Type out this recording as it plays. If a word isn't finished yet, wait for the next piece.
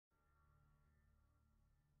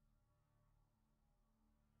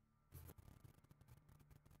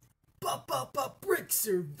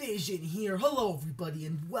BrixerVision here. Hello everybody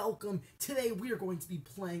and welcome. Today we are going to be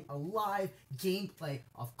playing a live gameplay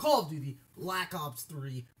of Call of Duty Black Ops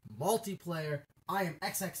 3 multiplayer. I am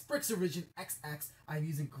XX BrixerVision XX. I'm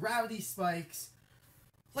using gravity spikes.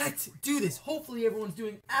 Let's do this. Hopefully everyone's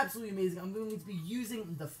doing absolutely amazing. I'm going to be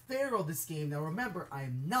using the Pharaoh this game. Now remember, I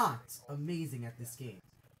am not amazing at this game.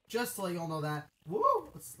 Just to let you all know that. Woo!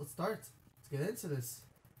 Let's start. Let's get into this.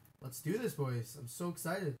 Let's do this, boys. I'm so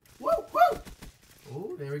excited. Woo! Woo!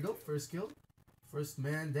 Oh, there we go. First kill. First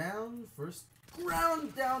man down. First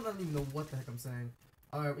ground down. I don't even know what the heck I'm saying.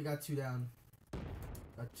 Alright, we got 2 down.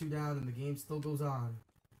 Got 2 down and the game still goes on.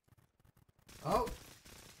 Oh!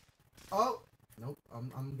 Oh! Nope.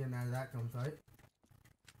 I'm getting out of that gunfight.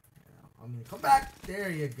 Yeah, I'm gonna come back.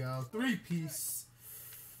 There you go. 3-piece.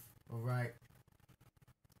 Alright.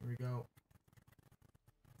 Here we go.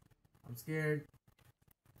 I'm scared.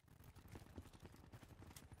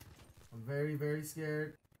 I'm very, very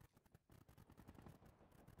scared.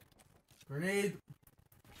 Grenade.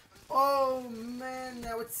 Oh, man.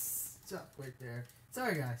 Now it's stuck right there. It's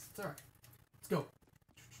alright, guys. It's alright. Let's go.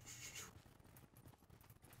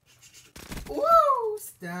 Woo!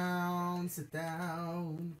 Sit down. Sit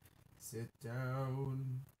down. Sit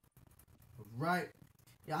down. Alright.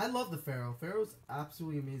 Yeah, I love the Pharaoh. Pharaoh's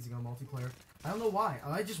absolutely amazing on multiplayer. I don't know why.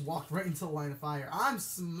 I just walked right into the line of fire. I'm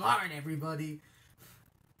smart, everybody.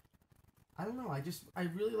 I don't know. I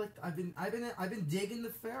really like. I've been digging the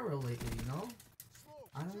Pharaoh lately. You know.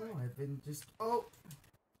 I don't know. I've been just. Oh.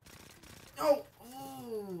 Oh.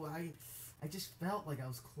 Oh. I just felt like I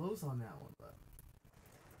was close on that one, but.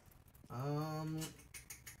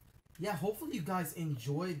 Yeah. Hopefully you guys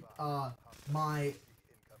enjoyed my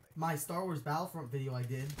Star Wars Battlefront video I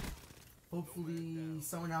did. Hopefully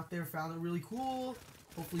someone out there found it really cool.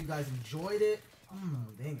 Hopefully you guys enjoyed it.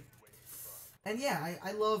 Dang it. And yeah,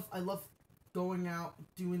 I love going out,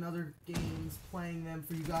 doing other games, playing them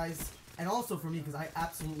for you guys, and also for me, because I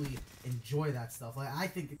absolutely enjoy that stuff. Like, I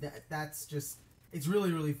think that's just, it's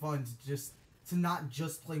really, really fun to not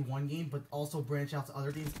just play one game, but also branch out to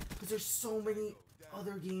other games, because there's so many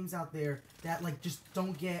other games out there that, like, just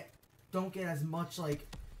don't get as much,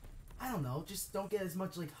 like, I don't know, just don't get as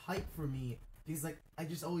much, like, hype for me, because, like, I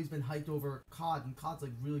just always been hyped over COD, and COD's,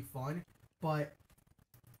 like, really fun, but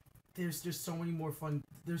there's just so many more fun,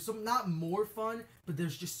 there's some, not more fun, but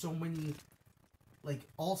there's just so many, like,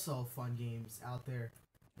 also fun games out there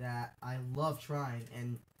that I love trying,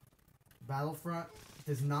 and Battlefront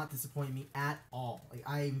does not disappoint me at all. Like,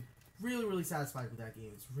 I'm really, really satisfied with that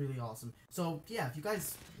game. It's really awesome. So, yeah, if you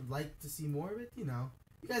guys would like to see more of it, you know,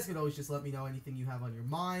 you guys could always just let me know anything you have on your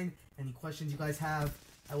mind, any questions you guys have.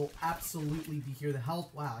 I will absolutely be here to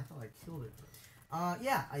help. Wow, I thought I killed it.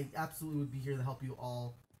 Yeah, I absolutely would be here to help you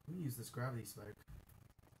all. Let me use this gravity spike.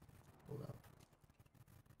 Hold up.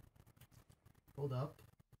 Hold up.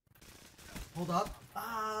 Hold up.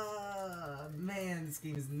 Ah, man, this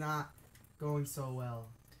game is not going so well.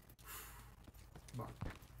 Come on.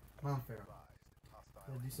 Come on, Pharaoh.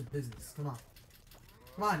 Gotta do some business. Come on.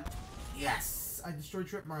 Come on. Yes! I destroyed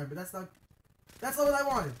Trip Mine, but that's not what I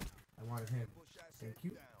wanted. I wanted him. Thank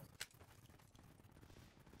you.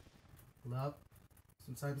 Hold up.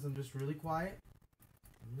 Sometimes I'm just really quiet.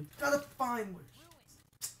 We gotta find where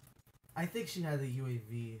I think she had a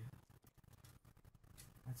UAV.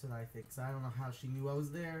 That's what I think. So I don't know how she knew I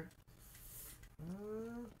was there.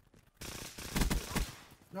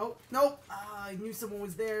 Nope. Nope. I knew someone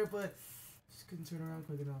was there, but just couldn't turn around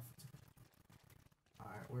quick enough.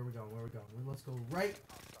 Alright, where are we going? Where are we going? Let's go right.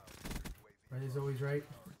 Right is always right.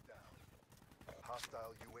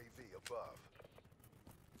 Hostile UAV above.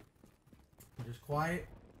 I'm just quiet.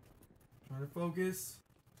 Trying to focus.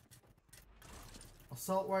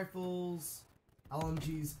 Assault rifles,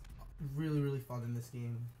 LMGs, really, really fun in this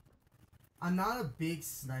game. I'm not a big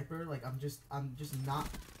sniper. Like, I'm just not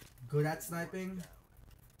good at sniping.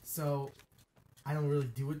 So I don't really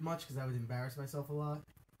do it much because I would embarrass myself a lot.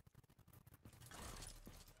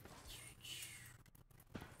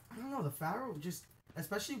 I don't know, the Pharaoh just,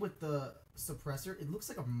 especially with the suppressor, it looks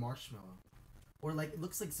like a marshmallow. Or like, it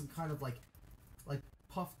looks like some kind of like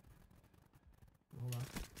puffed. Hold on.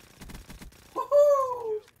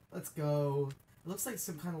 Woohoo! Let's go. It looks like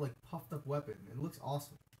some kind of like puffed up weapon. It looks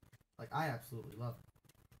awesome. Like, I absolutely love it.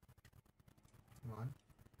 Come on.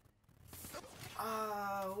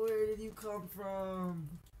 Ah, where did you come from?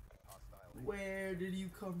 Where did you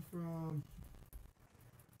come from?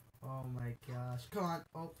 Oh my gosh. Come on.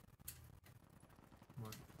 Oh. Come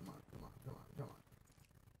on, come on, come on, come on, come on.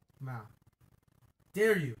 Come on.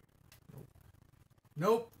 Dare you. Nope.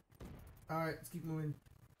 Nope. Alright, let's keep moving.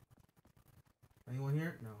 Anyone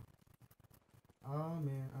here? No. Oh,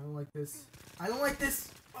 man. I don't like this. I don't like this.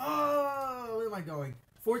 Oh, where am I going?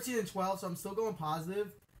 14 and 12, so I'm still going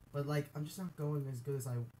positive. But, like, I'm just not going as good as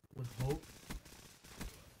I would hope.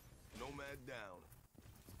 Nomad down.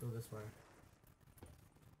 Let's go this way.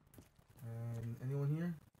 Anyone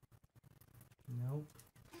here? Nope.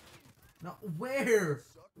 No, where?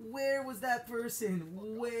 Where was that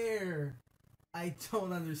person? Where? I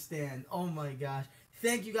don't understand. Oh my gosh.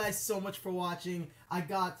 Thank you guys so much for watching. I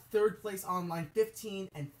got 3rd place online, 15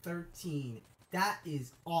 and 13. That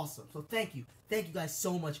is awesome. So thank you. Thank you guys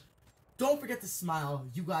so much. Don't forget to smile.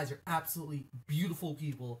 You guys are absolutely beautiful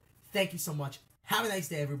people. Thank you so much. Have a nice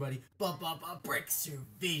day, everybody.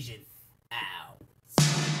 BrixerVision out.